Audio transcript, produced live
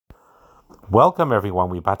Welcome, everyone.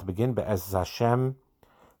 We're about to begin Be'ez Hashem,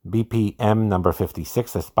 BPM number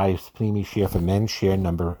 56. That's Bias Pnimi Shir for Men, Shir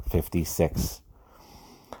number 56.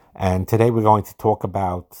 And today we're going to talk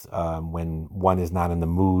about when one is not in the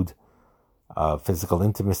mood of physical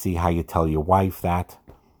intimacy, how you tell your wife that.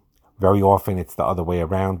 Very often it's the other way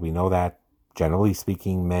around. We know that. Generally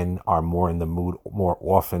speaking, men are more in the mood more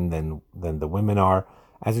often than the women are,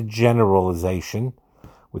 as a generalization,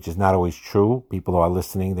 which is not always true. People who are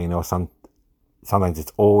listening, they know sometimes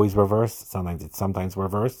it's always reversed, sometimes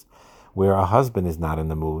reversed, where a husband is not in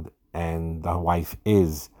the mood and the wife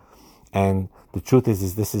is. And the truth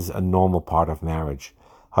is this is a normal part of marriage.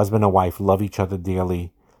 Husband and wife love each other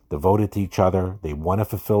dearly, devoted to each other. They want to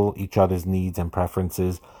fulfill each other's needs and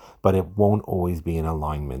preferences, but it won't always be in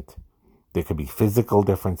alignment. There could be physical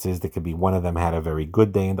differences. There could be one of them had a very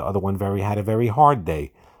good day and the other one had a very hard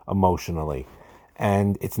day emotionally.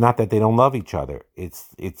 And it's not that they don't love each other.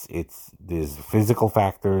 There's physical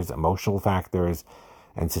factors, emotional factors,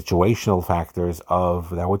 and situational factors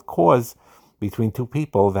that would cause between two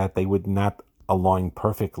people that they would not align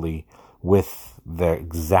perfectly with the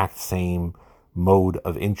exact same mode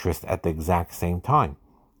of interest at the exact same time.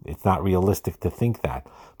 It's not realistic to think that.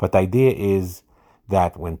 But the idea is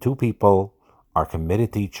that when two people are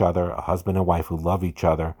committed to each other, a husband and wife who love each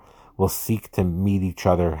other, will seek to meet each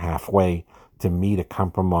other halfway, to meet a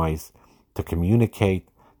compromise, to communicate,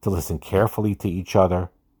 to listen carefully to each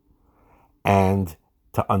other, and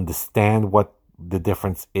to understand what the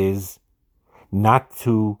difference is, not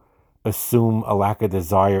to assume a lack of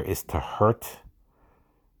desire is to hurt,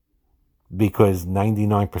 because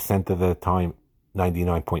 99.9% of the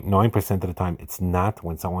time, it's not.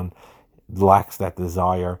 When someone lacks that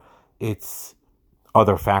desire, it's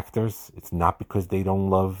other factors. It's not because they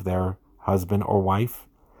don't love their husband or wife.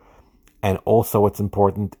 And also what's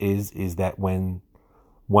important is that when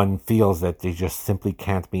one feels that they just simply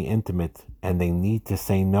can't be intimate and they need to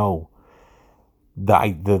say no,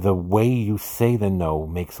 the way you say the no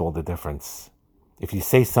makes all the difference. If you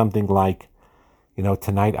say something like,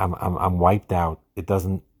 tonight I'm wiped out, it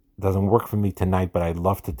doesn't work for me tonight, but I'd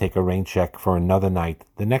love to take a rain check for another night,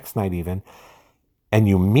 the next night even, and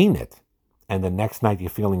you mean it, and the next night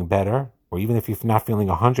you're feeling better, or even if you're not feeling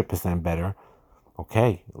 100% better,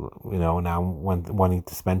 okay, now I'm wanting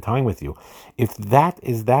to spend time with you. If that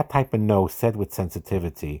type of no said with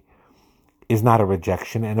sensitivity, is not a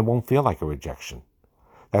rejection, and it won't feel like a rejection.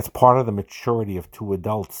 That's part of the maturity of two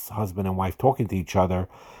adults, husband and wife, talking to each other,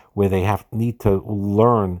 where they need to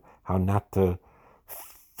learn how not to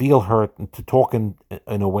feel hurt and to talk in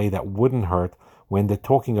a way that wouldn't hurt when they're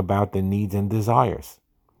talking about their needs and desires.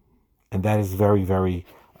 And that is very, very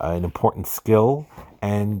an important skill.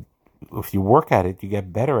 And if you work at it, you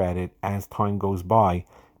get better at it as time goes by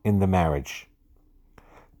in the marriage.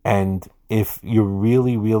 And if you're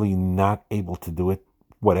really, really not able to do it,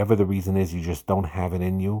 whatever the reason is, you just don't have it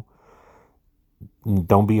in you,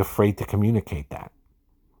 don't be afraid to communicate that.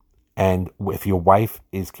 And if your wife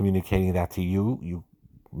is communicating that to you, you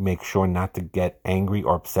make sure not to get angry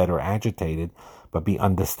or upset or agitated, but be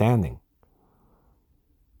understanding.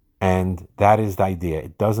 And that is the idea.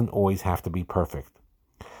 It doesn't always have to be perfect.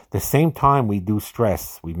 The same time we do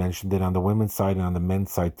stress. We mentioned it on the women's side and on the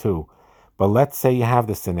men's side too. But let's say you have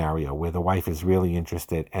the scenario where the wife is really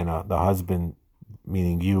interested and the husband,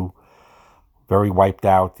 meaning you, very wiped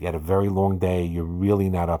out. You had a very long day. You're really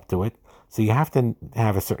not up to it. So you have to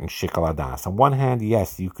have a certain shikal hadas. On one hand,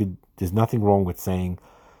 yes, there's nothing wrong with saying,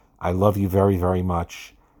 I love you very, very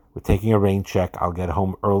much. We're taking a rain check. I'll get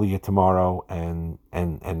home earlier tomorrow, and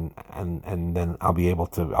then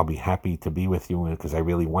I'll be happy to be with you because I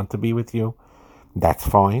really want to be with you. That's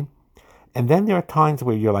fine. And then there are times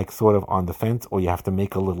where you're like sort of on the fence, or you have to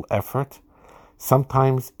make a little effort.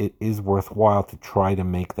 Sometimes it is worthwhile to try to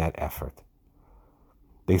make that effort.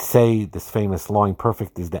 They say this famous line,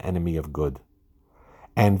 perfect is the enemy of good.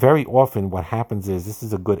 And very often what happens is, this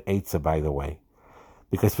is a good eitzah, by the way,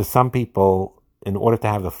 because for some people, in order to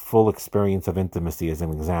have the full experience of intimacy, as an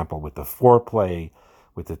example, with the foreplay,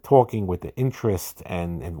 with the talking, with the interest,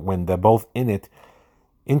 and when they're both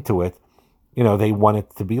into it, they want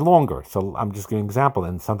it to be longer. So I'm just giving an example.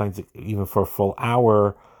 And sometimes even for a full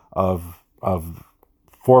hour of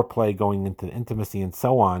foreplay going into intimacy and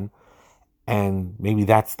so on, and maybe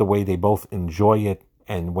that's the way they both enjoy it.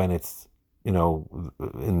 And when it's,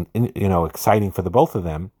 exciting for the both of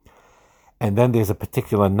them, and then there's a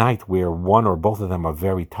particular night where one or both of them are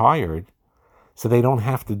very tired, so they don't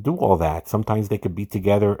have to do all that. Sometimes they could be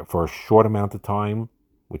together for a short amount of time,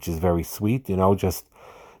 which is very sweet, just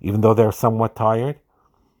even though they're somewhat tired,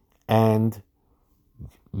 and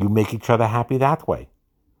you make each other happy that way.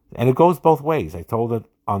 And it goes both ways. I told it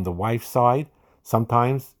on the wife's side,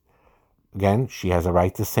 sometimes, again, she has a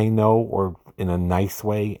right to say no or in a nice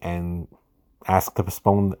way and ask to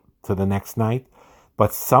postpone to the next night.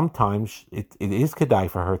 But sometimes it is kedai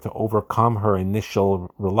for her to overcome her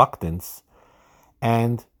initial reluctance,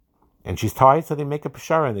 and she's tired, so they make a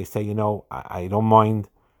pashara and they say, I don't mind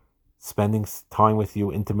spending time with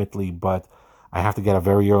you intimately, but I have to get up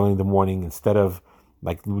very early in the morning. Instead of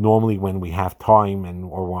like normally when we have time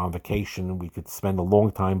or we're on vacation, we could spend a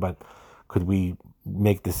long time, but could we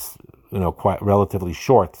make this, quite relatively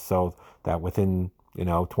short so that within,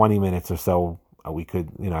 20 minutes or so, we could,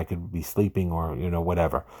 I could be sleeping or,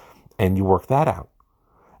 whatever. And you work that out.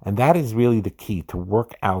 And that is really the key, to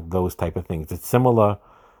work out those type of things. It's similar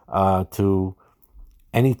to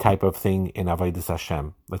any type of thing in Avodas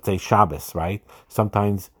Hashem. Let's say Shabbos, right?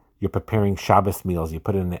 Sometimes you're preparing Shabbos meals, you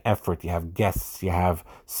put in the effort, you have guests, you have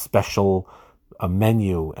special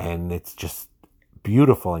menu, and it's just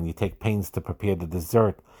beautiful, and you take pains to prepare the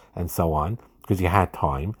dessert and so on, because you had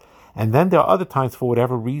time. And then there are other times, for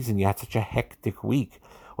whatever reason, you had such a hectic week,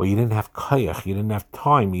 or you didn't have koyach, you didn't have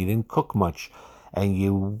time, you didn't cook much, and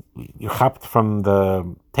you chapped from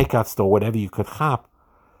the takeout store whatever you could chap.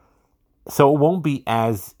 So it won't be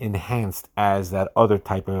as enhanced as that other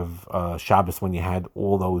type of Shabbos when you had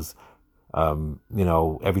all those,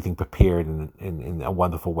 everything prepared in a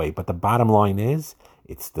wonderful way. But the bottom line is,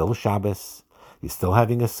 it's still Shabbos. You're still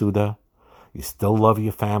having a Suda. You still love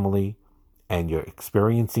your family. And you're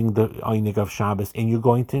experiencing the Einig of Shabbos. And you're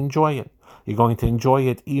going to enjoy it. You're going to enjoy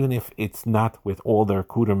it even if it's not with all the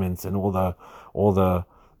accoutrements and all the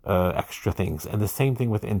extra things. And the same thing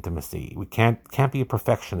with intimacy. We can't be a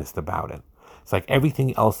perfectionist about it. It's like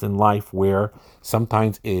everything else in life, where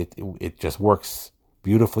sometimes it just works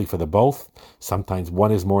beautifully for the both. Sometimes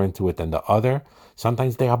one is more into it than the other.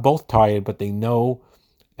 Sometimes they are both tired, but they know,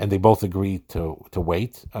 and they both agree to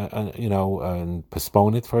wait, and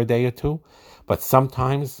postpone it for a day or two. But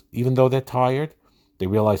sometimes, even though they're tired, they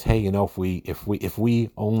realize, hey, if we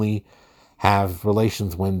only have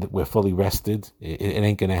relations when we're fully rested, it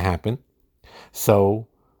ain't going to happen. So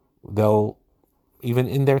they'll, even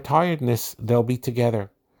in their tiredness, they'll be together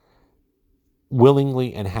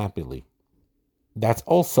willingly and happily. That's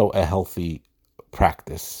also a healthy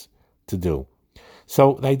practice to do.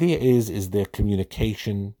 So the idea is their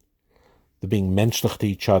communication, the being menschlich to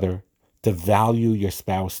each other, to value your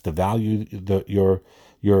spouse, to value your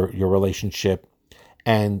relationship.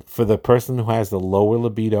 And for the person who has the lower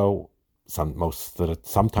libido,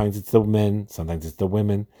 sometimes it's the men, sometimes it's the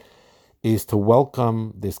women, is to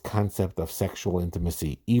welcome this concept of sexual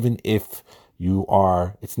intimacy, even if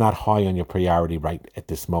it's not high on your priority right at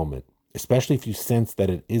this moment. Especially if you sense that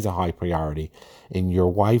it is a high priority in your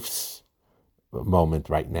wife's moment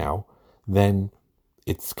right now, then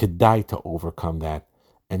it's kedai to overcome that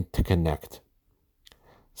and to connect.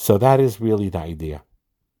 So that is really the idea.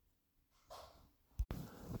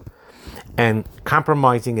 And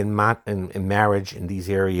compromising in marriage in these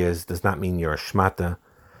areas does not mean you're a shmata,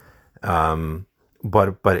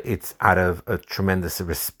 but it's out of a tremendous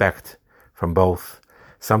respect from both.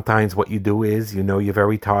 Sometimes what you do is, you're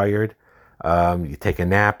very tired, you take a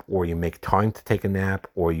nap, or you make time to take a nap,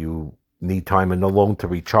 or you need time alone to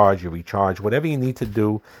recharge, you recharge. Whatever you need to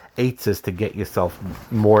do, is to get yourself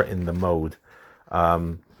more in the mode,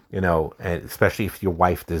 and especially if your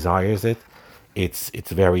wife desires it. It's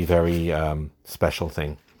very, very special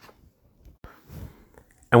thing.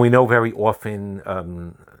 And we know very often,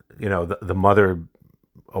 the mother,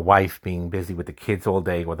 a wife being busy with the kids all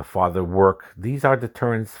day, or the father work, these are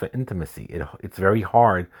deterrents for intimacy. It's very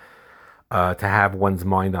hard to have one's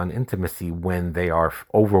mind on intimacy when they are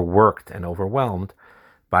overworked and overwhelmed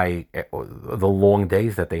by the long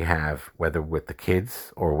days that they have, whether with the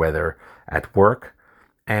kids or whether at work.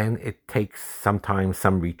 And it takes sometimes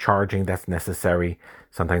some recharging that's necessary,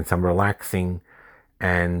 sometimes some relaxing,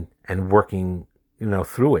 and working,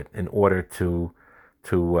 through it in order to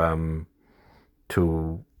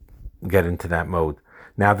get into that mode.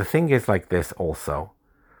 Now the thing is like this also.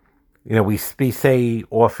 We say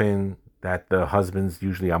often that the husbands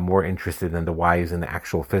usually are more interested than the wives in the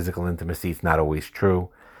actual physical intimacy. It's not always true.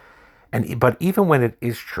 But even when it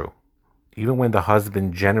is true, even when the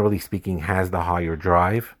husband, generally speaking, has the higher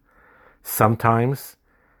drive, sometimes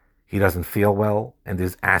he doesn't feel well, and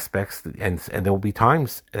there's aspects, and there will be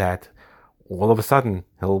times that all of a sudden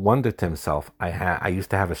he'll wonder to himself, I used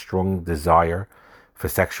to have a strong desire for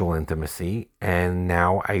sexual intimacy, and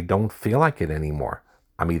now I don't feel like it anymore.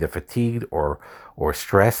 I'm either fatigued or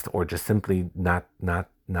stressed, or just simply not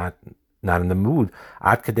in the mood.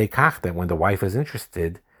 Ad kedei kach, that when the wife is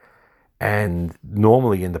interested, And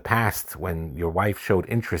normally in the past, when your wife showed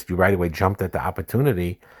interest, you right away jumped at the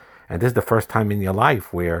opportunity. And this is the first time in your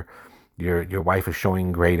life where your wife is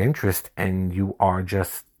showing great interest and you are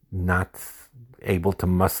just not able to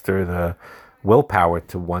muster the willpower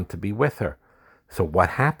to want to be with her. So what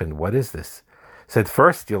happened? What is this? So at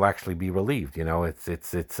first you'll actually be relieved.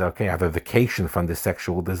 It's okay. I have a vacation from the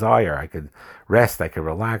sexual desire. I could rest. I could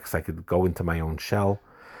relax. I could go into my own shell.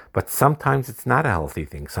 But sometimes it's not a healthy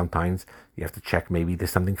thing. Sometimes you have to check. Maybe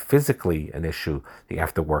there's something physically an issue that you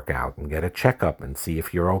have to work out and get a checkup and see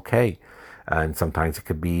if you're okay. And sometimes it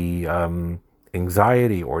could be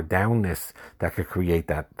anxiety or downness that could create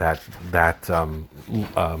that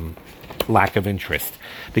lack of interest.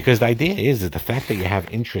 Because the idea is that the fact that you have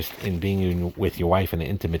interest in being with your wife in an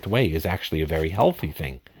intimate way is actually a very healthy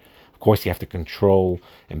thing. Of course, you have to control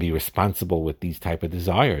and be responsible with these type of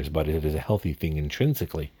desires, but it is a healthy thing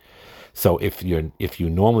intrinsically. So if you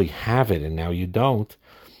normally have it and now you don't,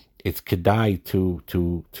 it's kedai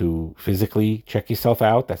to physically check yourself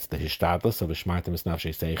out. That's the hishtadlus of Ishmartem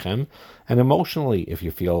Nafshei Seichem, and emotionally if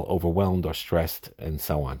you feel overwhelmed or stressed and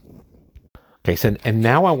so on. Okay, so and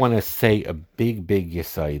now I want to say a big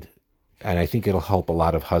yesod, and I think it'll help a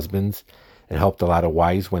lot of husbands. It helped a lot of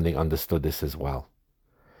wives when they understood this as well.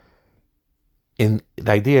 The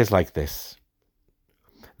idea is like this: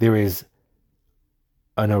 there is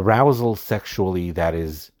an arousal sexually that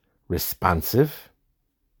is responsive,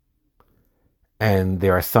 and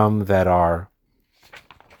there are some that are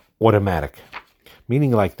automatic.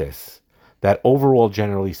 Meaning like this, that overall,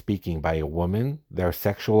 generally speaking, by a woman, their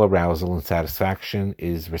sexual arousal and satisfaction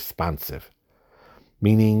is responsive.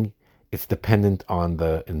 Meaning it's dependent on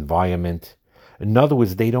the environment. In other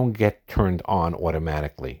words, they don't get turned on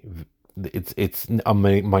automatically. It's a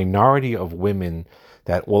minority of women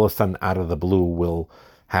that all of a sudden out of the blue will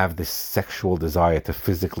have this sexual desire to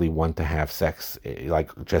physically want to have sex,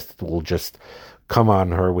 will just come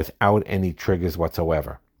on her without any triggers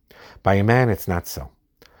whatsoever. By a man, it's not so.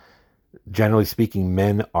 Generally speaking,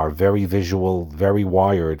 men are very visual, very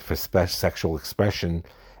wired for sexual expression,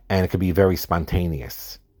 and it can be very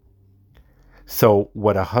spontaneous. So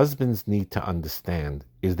what a husbands need to understand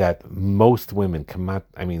is that most women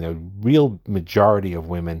a real majority of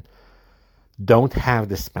women don't have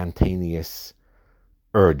the spontaneous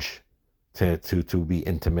urge to be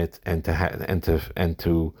intimate and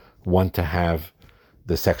to want to have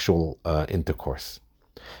the sexual intercourse.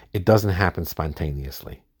 It doesn't happen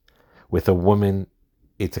spontaneously. With a woman,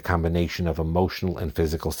 it's a combination of emotional and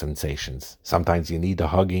physical sensations. Sometimes you need the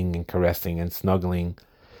hugging and caressing and snuggling,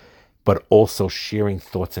 but also sharing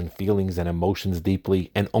thoughts and feelings and emotions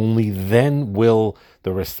deeply, and only then will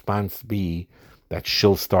the response be that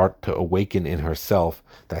she'll start to awaken in herself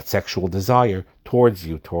that sexual desire towards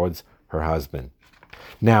you, towards her husband.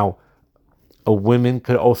 Now, a woman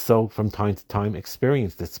could also, from time to time,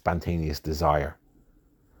 experience this spontaneous desire.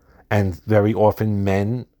 And very often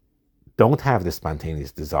men don't have this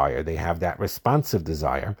spontaneous desire. They have that responsive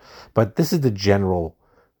desire. But this is the general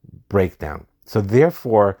breakdown. So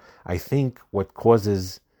therefore, I think what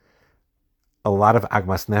causes a lot of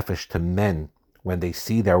agmas nefesh to men when they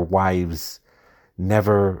see their wives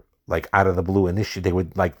never, out of the blue initiate, they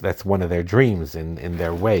would, that's one of their dreams in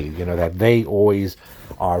their way, that they always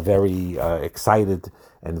are very excited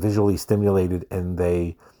and visually stimulated, and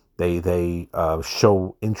they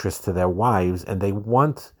show interest to their wives, and they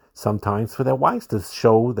want sometimes for their wives to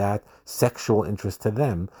show that sexual interest to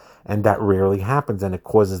them, and that rarely happens, and it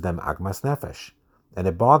causes them agmas nefesh, and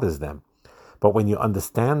it bothers them. But when you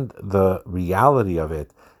understand the reality of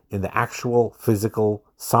it, in the actual physical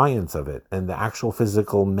science of it, and the actual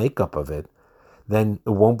physical makeup of it, then it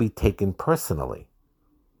won't be taken personally.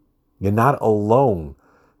 You're not alone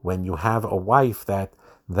when you have a wife that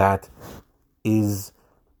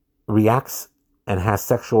reacts and has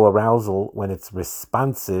sexual arousal when it's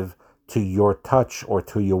responsive to your touch or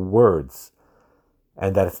to your words,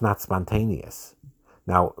 and that it's not spontaneous.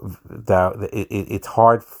 Now, it's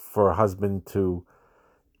hard for a husband to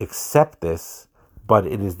accept this, but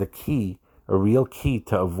it is the key, a real key,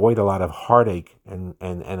 to avoid a lot of heartache and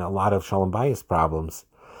a lot of shalom bayis problems,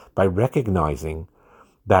 by recognizing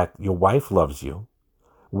that your wife loves you.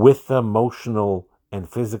 With the emotional and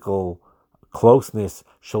physical closeness,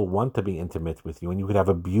 she'll want to be intimate with you, and you could have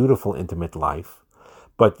a beautiful, intimate life.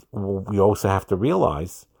 But we also have to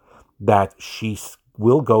realize that she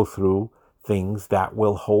will go through things that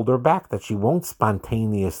will hold her back, that she won't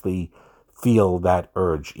spontaneously feel that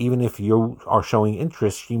urge. Even if you are showing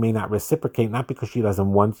interest, she may not reciprocate, not because she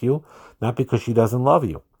doesn't want you, not because she doesn't love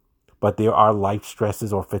you, but there are life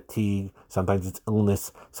stresses or fatigue. Sometimes it's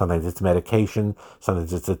illness, sometimes it's medication,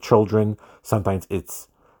 sometimes it's the children, sometimes it's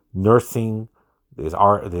nursing. There's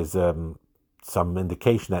some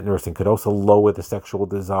indication that nursing could also lower the sexual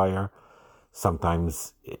desire.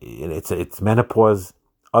 Sometimes it's menopause,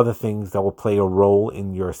 other things that will play a role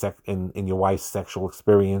in your in your wife's sexual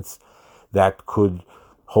experience that could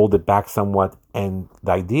hold it back somewhat. And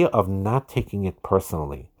the idea of not taking it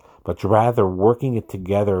personally, but rather working it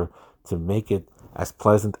together to make it as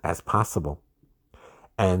pleasant as possible,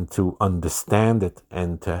 and to understand it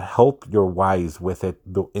and to help your wives with it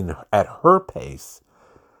at her pace.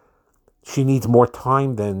 She needs more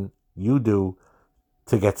time than you do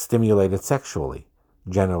to get stimulated sexually,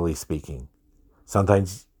 generally speaking.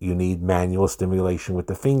 Sometimes you need manual stimulation with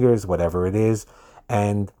the fingers, whatever it is.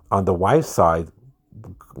 And on the wife's side,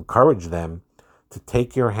 encourage them to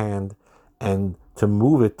take your hand and to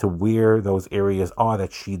move it to where those areas are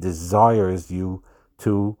that she desires you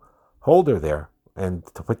to hold her there, and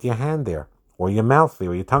to put your hand there, or your mouth there,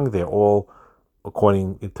 or your tongue there, all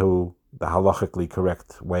according to the halachically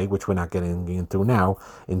correct way, which we're not getting into now,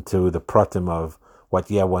 into the pratim of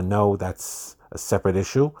what what no, that's a separate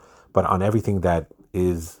issue. But on everything that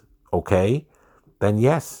is okay, then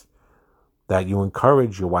yes, that you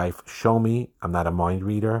encourage your wife, show me, I'm not a mind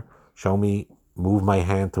reader, show me, move my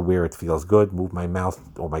hand to where it feels good, move my mouth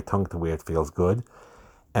or my tongue to where it feels good,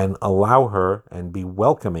 and allow her and be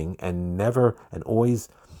welcoming, and never and always,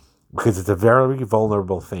 because it's a very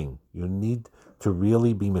vulnerable thing. You need to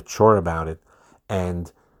really be mature about it,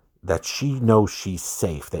 and that she knows she's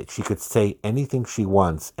safe, that she could say anything she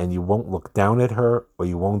wants, and you won't look down at her, or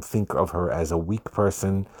you won't think of her as a weak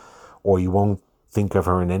person, or you won't think of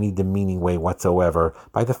her in any demeaning way whatsoever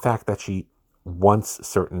by the fact that she wants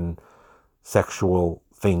certain sexual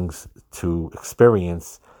things to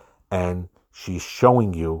experience, and she's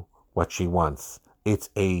showing you what she wants. It's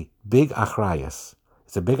a big achrayus.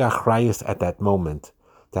 It's a big achrayus at that moment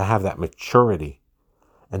to have that maturity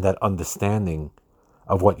and that understanding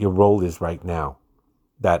of what your role is right now.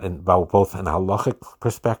 That in both an halachic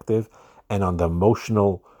perspective and on the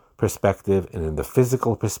emotional perspective and in the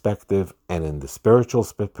physical perspective and in the spiritual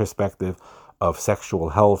perspective of sexual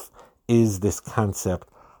health is this concept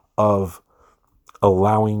of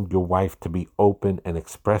allowing your wife to be open and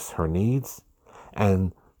express her needs,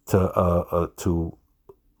 and to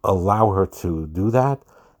allow her to do that,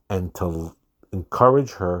 and to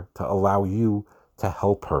encourage her to allow you to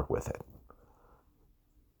help her with it.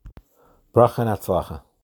 Bracha and Hatzlacha.